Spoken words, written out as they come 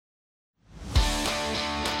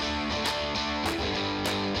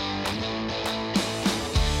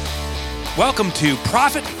Welcome to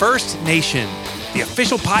Profit First Nation, the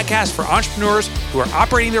official podcast for entrepreneurs who are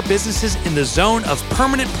operating their businesses in the zone of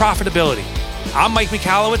permanent profitability. I'm Mike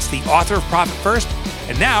Michalowicz, the author of Profit First,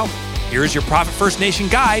 and now here's your Profit First Nation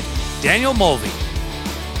guide, Daniel Mulvey.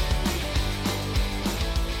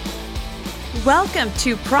 Welcome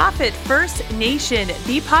to Profit First Nation,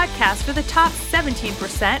 the podcast for the top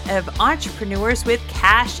 17% of entrepreneurs with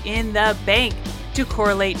cash in the bank to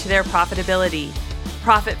correlate to their profitability.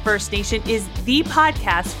 Profit First Nation is the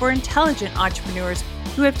podcast for intelligent entrepreneurs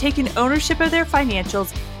who have taken ownership of their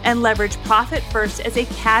financials and leverage Profit First as a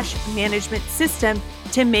cash management system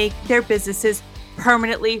to make their businesses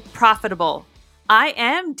permanently profitable. I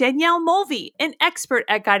am Danielle Mulvey, an expert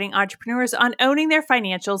at guiding entrepreneurs on owning their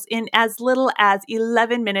financials in as little as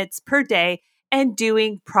 11 minutes per day and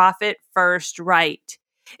doing Profit First right.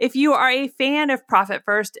 If you are a fan of Profit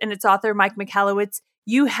First and its author, Mike Michalowicz,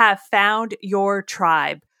 you have found your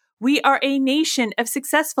tribe. We are a nation of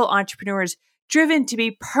successful entrepreneurs driven to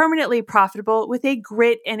be permanently profitable with a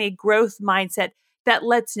grit and a growth mindset that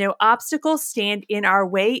lets no obstacles stand in our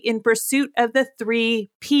way in pursuit of the 3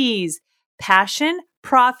 Ps: passion,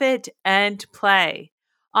 profit, and play.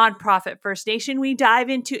 On Profit First Nation, we dive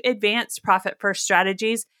into advanced profit first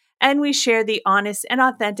strategies and we share the honest and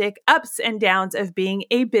authentic ups and downs of being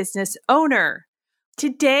a business owner.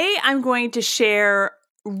 Today, I'm going to share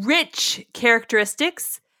rich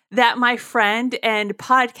characteristics that my friend and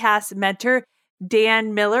podcast mentor,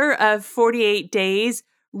 Dan Miller of 48 Days,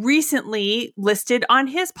 recently listed on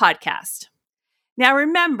his podcast. Now,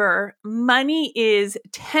 remember, money is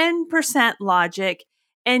 10% logic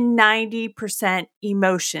and 90%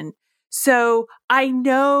 emotion. So I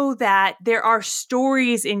know that there are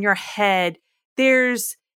stories in your head.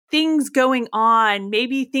 There's things going on,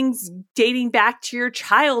 maybe things dating back to your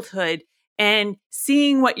childhood and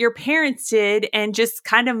seeing what your parents did and just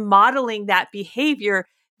kind of modeling that behavior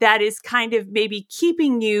that is kind of maybe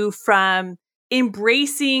keeping you from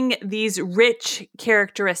embracing these rich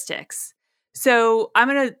characteristics. So I'm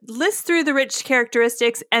going to list through the rich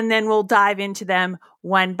characteristics and then we'll dive into them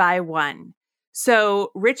one by one.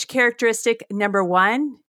 So rich characteristic number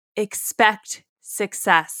 1, expect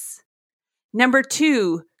success. Number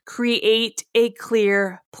 2, create a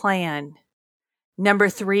clear plan. Number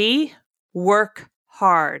 3, work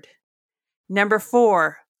hard. Number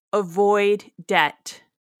 4, avoid debt.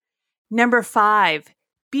 Number 5,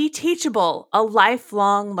 be teachable, a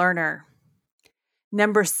lifelong learner.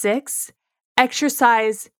 Number 6,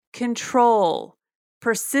 exercise control,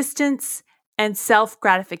 persistence, and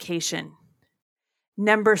self-gratification.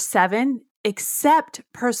 Number 7, accept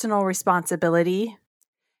personal responsibility.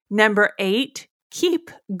 Number 8,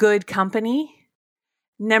 keep good company.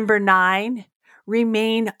 Number 9,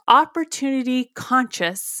 remain opportunity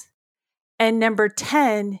conscious. And number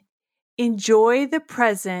 10, enjoy the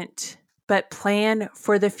present, but plan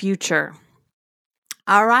for the future.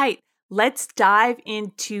 All right, let's dive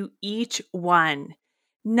into each one.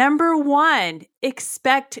 Number 1,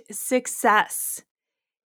 expect success.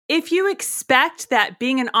 If you expect that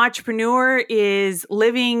being an entrepreneur is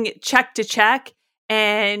living check to check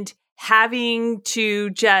and having to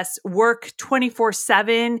just work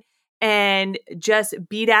 24/7 and just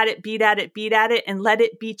beat at it, and let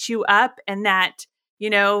it beat you up, and that,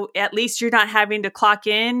 at least you're not having to clock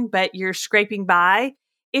in, but you're scraping by.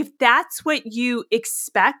 If that's what you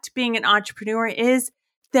expect being an entrepreneur is,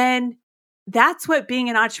 then that's what being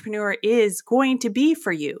an entrepreneur is going to be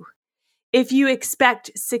for you. If you expect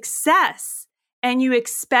success and you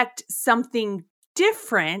expect something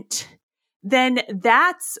different, then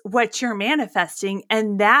that's what you're manifesting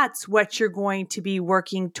and that's what you're going to be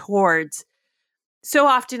working towards. So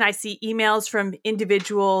often I see emails from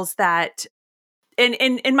individuals that, and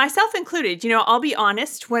myself included, I'll be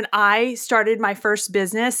honest, when I started my first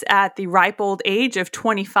business at the ripe old age of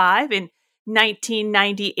 25 in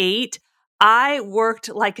 1998, I worked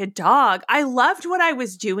like a dog. I loved what I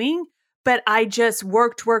was doing, but I just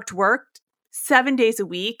worked 7 days a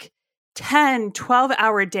week, 10,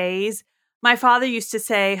 12-hour days. My father used to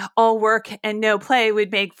say, all work and no play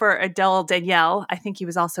would make for a dull Danielle. I think he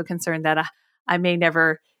was also concerned that I may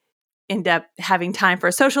never end up having time for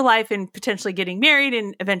a social life and potentially getting married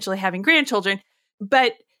and eventually having grandchildren.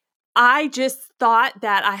 But I just thought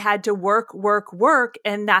that I had to work.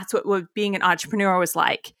 And that's what being an entrepreneur was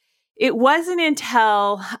like. It wasn't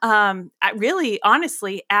until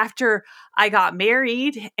honestly, after I got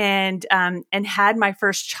married and had my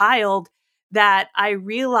first child that I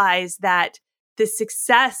realized that the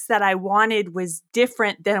success that I wanted was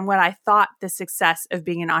different than what I thought the success of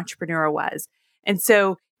being an entrepreneur was. And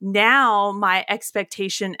so now my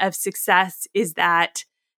expectation of success is that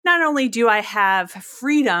not only do I have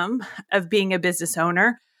freedom of being a business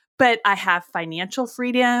owner, but I have financial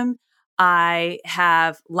freedom. I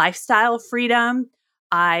have lifestyle freedom.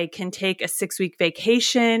 I can take a 6-week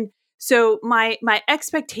vacation. So my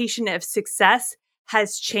expectation of success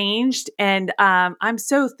has changed, and I'm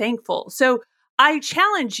so thankful. So I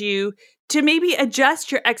challenge you to maybe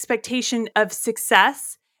adjust your expectation of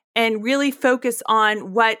success and really focus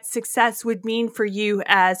on what success would mean for you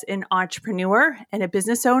as an entrepreneur and a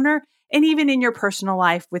business owner, and even in your personal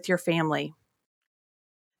life with your family.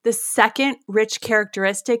 The second rich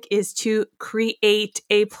characteristic is to create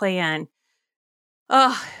a plan.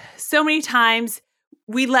 Oh, so many times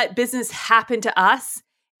we let business happen to us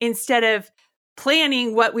instead of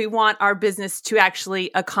planning what we want our business to actually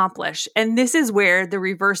accomplish. And this is where the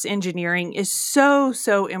reverse engineering is so,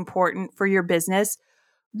 so important for your business.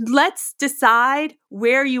 Let's decide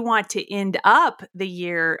where you want to end up the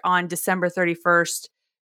year on December 31st,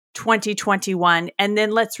 2021. And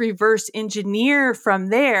then let's reverse engineer from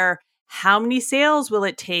there. How many sales will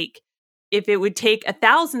it take? If it would take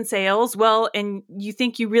 1,000 sales, well, and you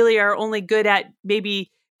think you really are only maybe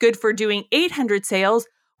good for doing 800 sales,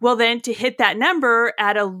 well, then to hit that number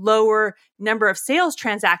at a lower number of sales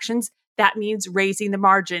transactions, that means raising the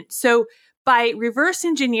margin. So by reverse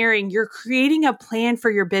engineering, you're creating a plan for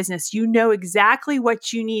your business. You know exactly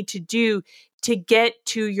what you need to do to get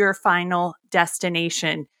to your final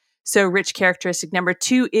destination. So rich characteristic number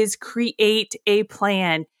 2 is create a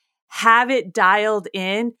plan. Have it dialed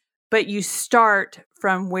in, but you start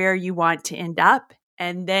from where you want to end up,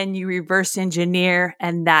 and then you reverse engineer,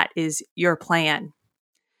 and that is your plan.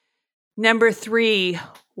 Number 3,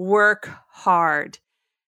 work hard.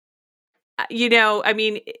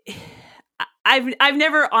 I've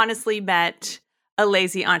never honestly met a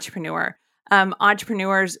lazy entrepreneur.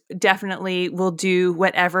 Entrepreneurs definitely will do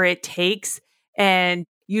whatever it takes, and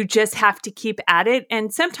you just have to keep at it.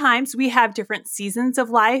 And sometimes we have different seasons of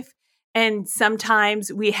life, and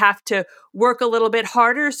sometimes we have to work a little bit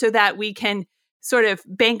harder so that we can sort of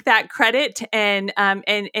bank that credit and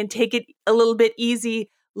take it a little bit easy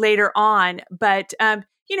later on. But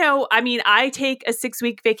I take a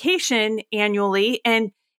 6-week vacation annually,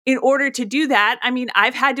 and in order to do that,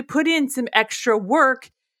 I've had to put in some extra work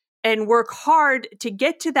and work hard to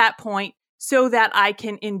get to that point so that I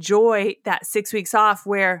can enjoy that 6 weeks off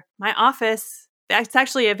where my office, that's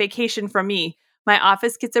actually a vacation from me. My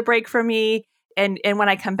office gets a break from me. And when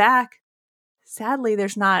I come back, sadly,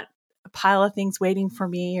 there's not a pile of things waiting for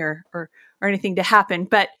me or anything to happen.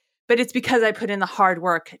 But it's because I put in the hard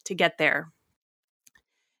work to get there.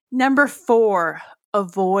 Number 4,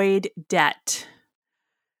 avoid debt.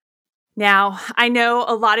 Now, I know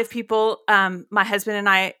a lot of people, my husband and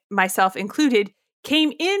I, myself included,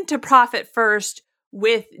 came into Profit First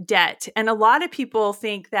with debt. And a lot of people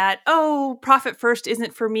think that, Profit First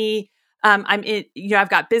isn't for me. I've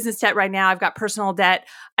got business debt right now. I've got personal debt.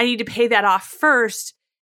 I need to pay that off first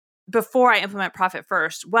before I implement Profit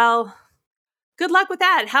First. Well, good luck with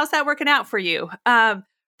that. How's that working out for you?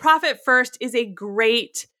 Profit First is a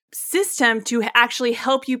great system to actually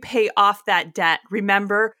help you pay off that debt.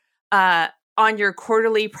 Remember, on your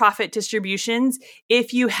quarterly profit distributions,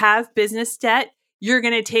 if you have business debt, you're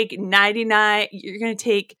going to take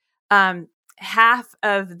half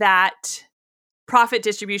of that profit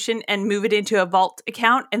distribution and move it into a vault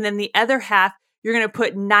account. And then the other half, you're going to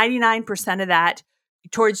put 99% of that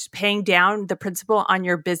towards paying down the principal on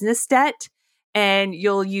your business debt. And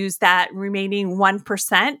you'll use that remaining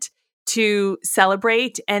 1% to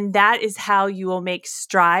celebrate. And that is how you will make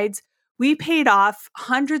strides. We paid off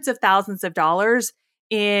hundreds of thousands of dollars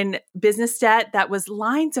in business debt that was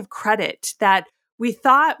lines of credit that we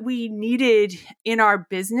thought we needed in our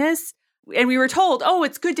business. And we were told,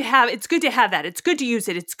 it's good to have that. It's good to use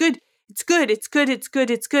it. It's good.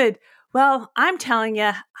 Well, I'm telling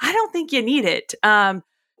you, I don't think you need it.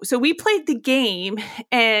 So we played the game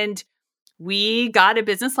and we got a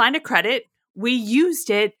business line of credit. We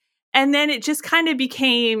used it. And then it just kind of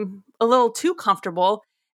became a little too comfortable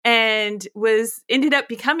and ended up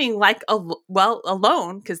becoming like a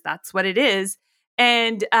loan, because that's what it is.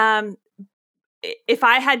 And if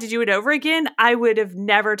I had to do it over again, I would have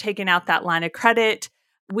never taken out that line of credit.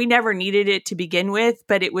 We never needed it to begin with,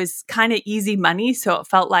 but it was kind of easy money. So it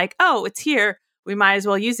felt like, it's here. We might as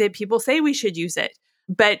well use it. People say we should use it.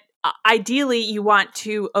 But ideally, you want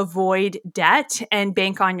to avoid debt and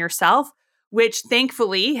bank on yourself, which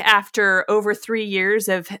thankfully, after over 3 years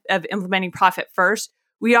of implementing Profit First,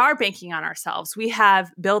 we are banking on ourselves. We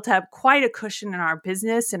have built up quite a cushion in our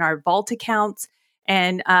business, in our vault accounts,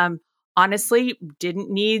 and honestly didn't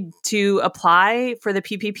need to apply for the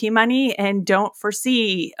PPP money and don't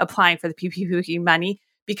foresee applying for the PPP money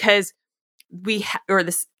because or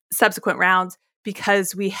the subsequent rounds,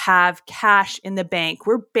 because we have cash in the bank.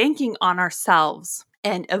 We're banking on ourselves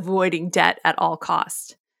and avoiding debt at all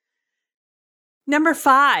costs. Number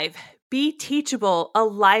 5, be teachable, a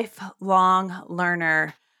lifelong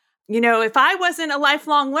learner. If I wasn't a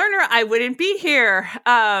lifelong learner, I wouldn't be here.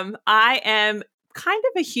 I am kind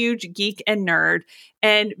of a huge geek and nerd,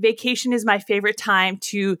 and vacation is my favorite time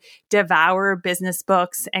to devour business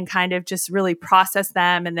books and kind of just really process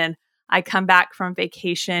them. And then I come back from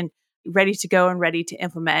vacation ready to go and ready to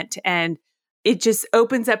implement. And it just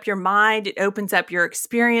opens up your mind. It opens up your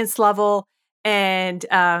experience level. And,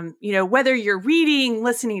 whether you're reading,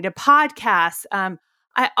 listening to podcasts,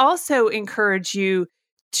 I also encourage you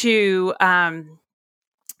to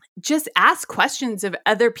just ask questions of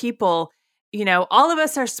other people. All of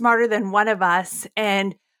us are smarter than one of us.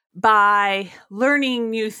 And by learning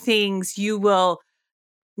new things, you will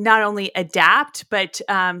not only adapt, but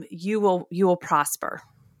you will prosper.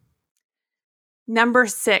 Number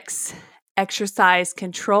 6, exercise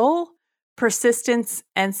control, persistence,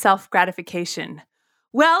 and self-gratification.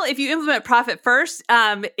 Well, if you implement Profit First,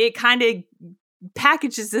 it kind of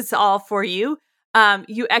packages this all for you.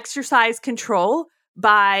 You exercise control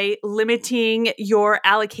by limiting your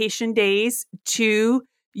allocation days to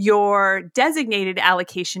your designated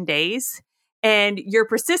allocation days. And you're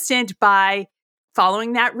persistent by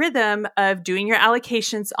following that rhythm of doing your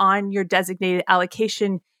allocations on your designated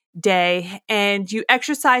allocation day. And you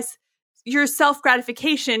exercise your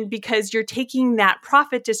self-gratification because you're taking that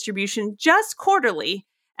profit distribution just quarterly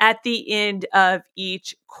at the end of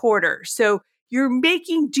each quarter. So you're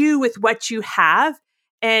making do with what you have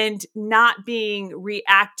and not being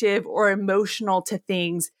reactive or emotional to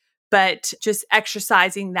things, but just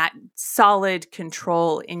exercising that solid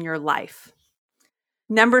control in your life.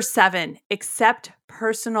 Number 7, accept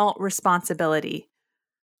personal responsibility.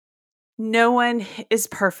 No one is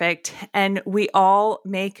perfect, and we all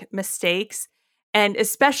make mistakes. And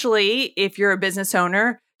especially if you're a business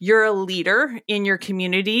owner, you're a leader in your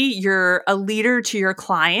community, you're a leader to your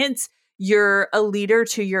clients, you're a leader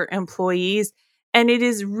to your employees. And it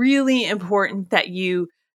is really important that you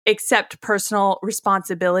accept personal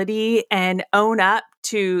responsibility and own up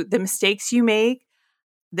to the mistakes you make.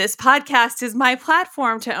 This podcast is my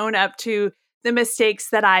platform to own up to the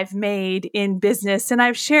mistakes that I've made in business, and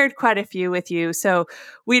I've shared quite a few with you. So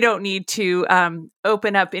we don't need to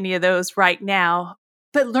open up any of those right now.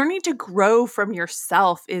 But learning to grow from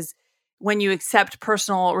yourself is when you accept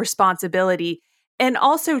personal responsibility. And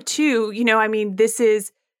also, too, this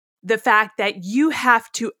is the fact that you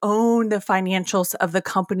have to own the financials of the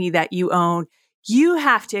company that you own. You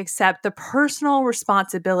have to accept the personal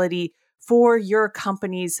responsibility for your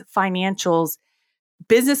company's financials,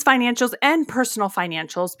 business financials and personal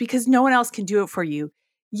financials, because no one else can do it for you.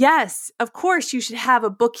 Yes, of course, you should have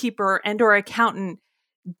a bookkeeper and or accountant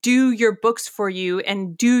do your books for you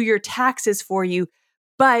and do your taxes for you,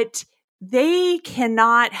 but they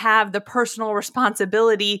cannot have the personal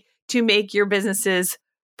responsibility to make your businesses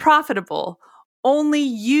profitable. Only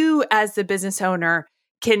you as the business owner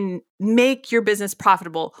can make your business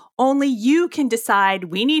profitable. Only you can decide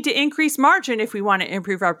we need to increase margin if we want to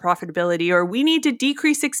improve our profitability, or we need to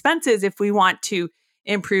decrease expenses if we want to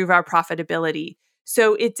improve our profitability.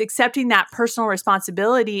 So it's accepting that personal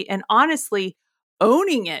responsibility and honestly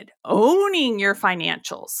owning it, owning your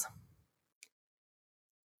financials.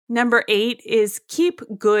 Number 8 is keep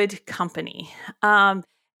good company.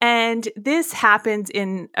 And this happens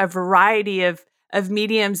in a variety of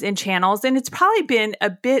mediums and channels. And it's probably been a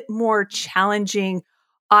bit more challenging,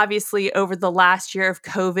 obviously, over the last year of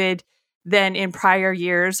COVID than in prior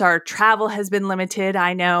years. Our travel has been limited.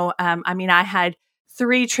 I know. I had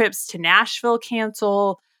 3 trips to Nashville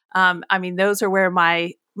cancel. Those are where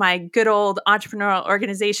my good old entrepreneurial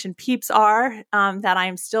organization peeps are, that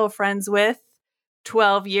I'm still friends with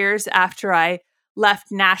 12 years after I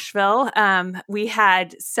left Nashville. We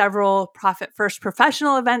had several Profit First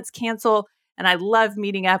professional events cancel, and I love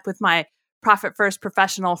meeting up with my Profit First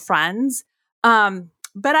professional friends.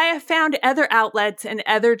 But I have found other outlets and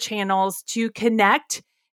other channels to connect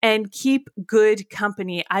and keep good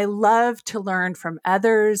company. I love to learn from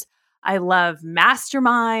others. I love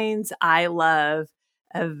masterminds. I love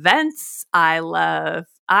events.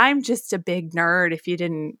 I'm just a big nerd if you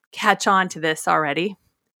didn't catch on to this already.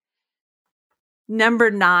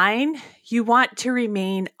 Number 9, you want to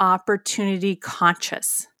remain opportunity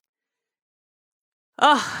conscious.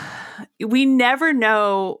 We never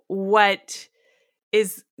know what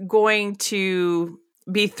is going to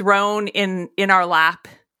be thrown in our lap.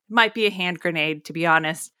 Might be a hand grenade, to be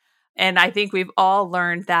honest. And I think we've all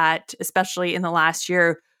learned that, especially in the last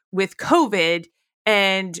year with COVID.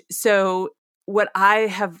 And so what I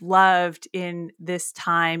have loved in this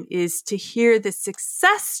time is to hear the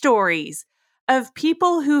success stories of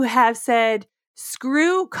people who have said,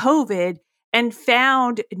 screw COVID, and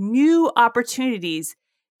found new opportunities.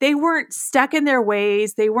 They weren't stuck in their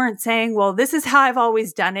ways. They weren't saying, well, this is how I've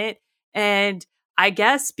always done it. And I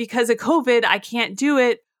guess because of COVID, I can't do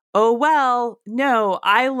it. Oh, well, no,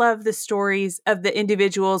 I love the stories of the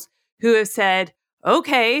individuals who have said,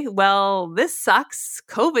 okay, well, this sucks.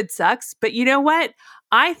 COVID sucks. But you know what?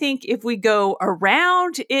 I think if we go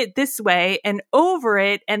around it this way and over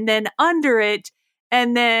it and then under it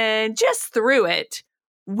and then just through it,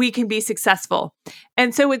 we can be successful.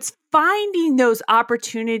 And so it's finding those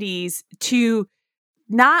opportunities to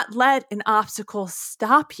not let an obstacle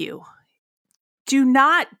stop you. Do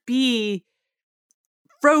not be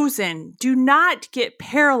frozen. Do not get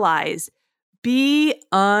paralyzed. Be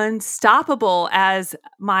unstoppable, as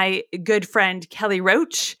my good friend Kelly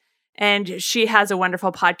Roach, and she has a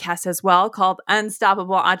wonderful podcast as well called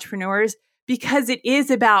Unstoppable Entrepreneurs, because it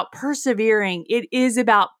is about persevering. It is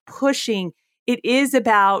about pushing. It is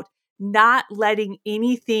about not letting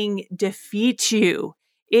anything defeat you.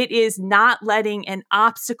 It is not letting an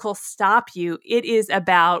obstacle stop you. It is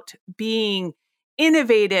about being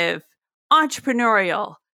innovative,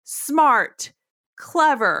 entrepreneurial, smart,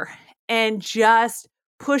 clever, and just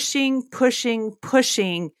pushing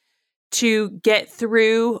to get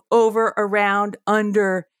through, over, around,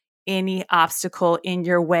 under any obstacle in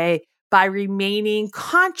your way by remaining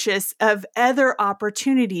conscious of other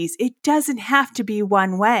opportunities. It doesn't have to be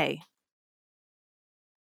one way.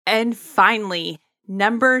 And finally,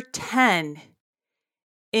 number 10,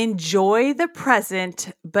 enjoy the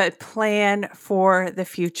present, but plan for the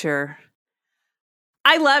future.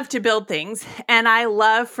 I love to build things, and I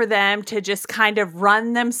love for them to just kind of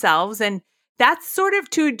run themselves. And that's sort of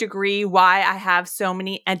to a degree why I have so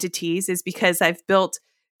many entities, is because I've built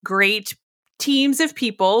great teams of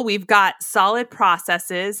people. We've got solid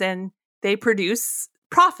processes and they produce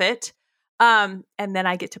profit. And then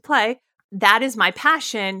I get to play. That is my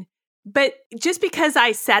passion. But just because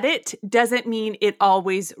I said it doesn't mean it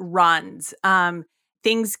always runs.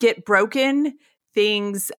 Things get broken.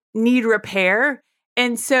 Things need repair.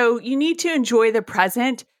 And so you need to enjoy the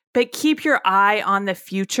present, but keep your eye on the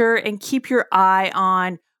future and keep your eye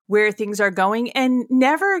on where things are going, and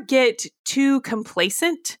never get too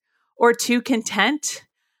complacent or too content.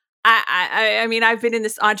 I mean, I've been in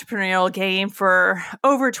this entrepreneurial game for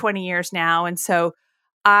over 20 years now. And so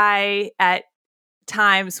at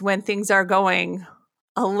times when things are going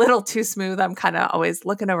a little too smooth, I'm kind of always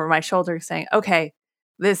looking over my shoulder saying, okay,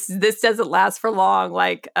 this doesn't last for long.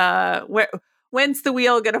 Like, when's the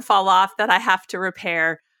wheel going to fall off that I have to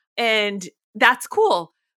repair? And that's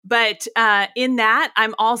cool. But in that,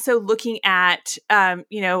 I'm also looking at,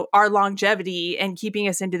 our longevity and keeping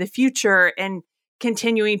us into the future and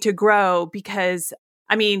continuing to grow, because,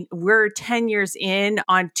 I mean, we're 10 years in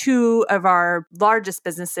on 2 of our largest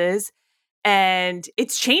businesses, and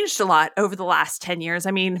it's changed a lot over the last 10 years.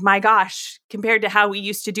 I mean, my gosh, compared to how we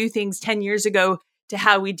used to do things 10 years ago to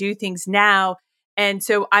how we do things now. And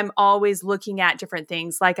so I'm always looking at different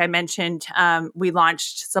things. Like I mentioned, we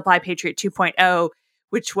launched Supply Patriot 2.0,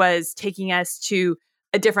 which was taking us to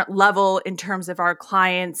a different level in terms of our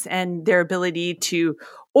clients and their ability to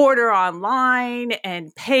order online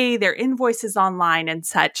and pay their invoices online and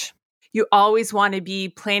such. You always want to be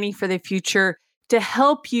planning for the future to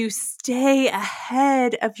help you stay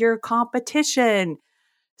ahead of your competition.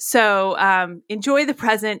 So enjoy the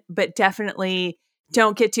present, but definitely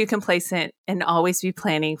don't get too complacent and always be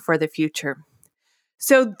planning for the future.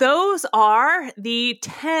 So those are the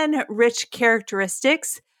 10 rich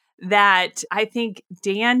characteristics that I think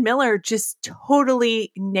Dan Miller just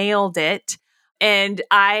totally nailed it. And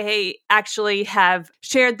I actually have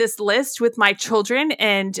shared this list with my children,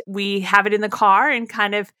 and we have it in the car and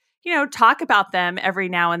kind of, talk about them every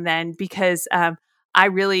now and then, because I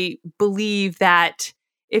really believe that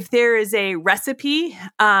if there is a recipe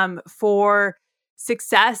for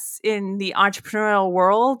success in the entrepreneurial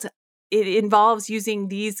world, it involves using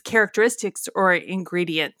these characteristics or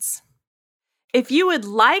ingredients. If you would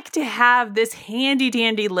like to have this handy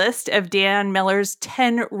dandy list of Dan Miller's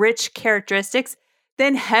 10 rich characteristics,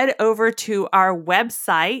 then head over to our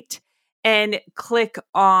website and click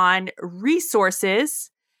on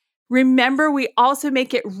resources. Remember, we also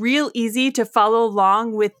make it real easy to follow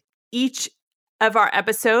along with each of our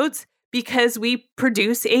episodes because we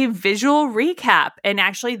produce a visual recap. And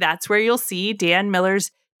actually, that's where you'll see Dan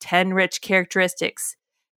Miller's 10 Rich Characteristics.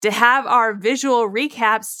 To have our visual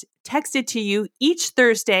recaps texted to you each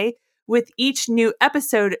Thursday with each new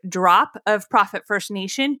episode drop of Profit First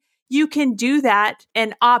Nation, you can do that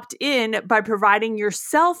and opt in by providing your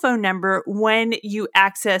cell phone number when you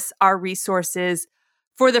access our resources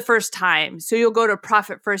for the first time. So you'll go to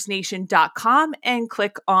profitfirstnation.com and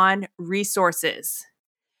click on resources.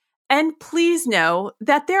 And please know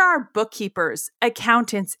that there are bookkeepers,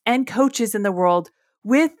 accountants, and coaches in the world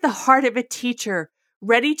with the heart of a teacher,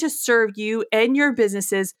 ready to serve you and your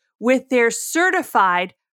businesses with their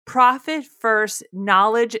certified Profit First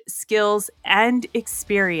knowledge, skills, and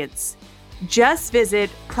experience. Just visit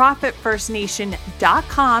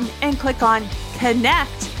profitfirstnation.com and click on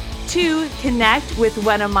Connect to connect with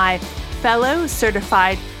one of my fellow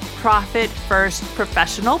certified Profit First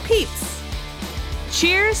professional peeps.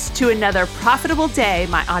 Cheers to another profitable day,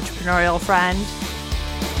 my entrepreneurial friend.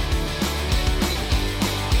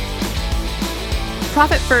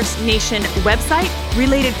 Profit First Nation website,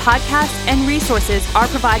 related podcasts, and resources are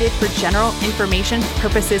provided for general information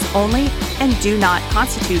purposes only and do not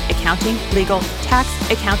constitute accounting, legal, tax,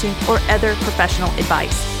 accounting, or other professional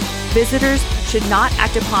advice. Visitors should not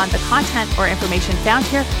act upon the content or information found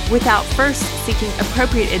here without first seeking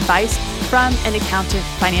appropriate advice from an accountant,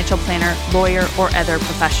 financial planner, lawyer, or other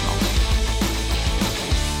professional.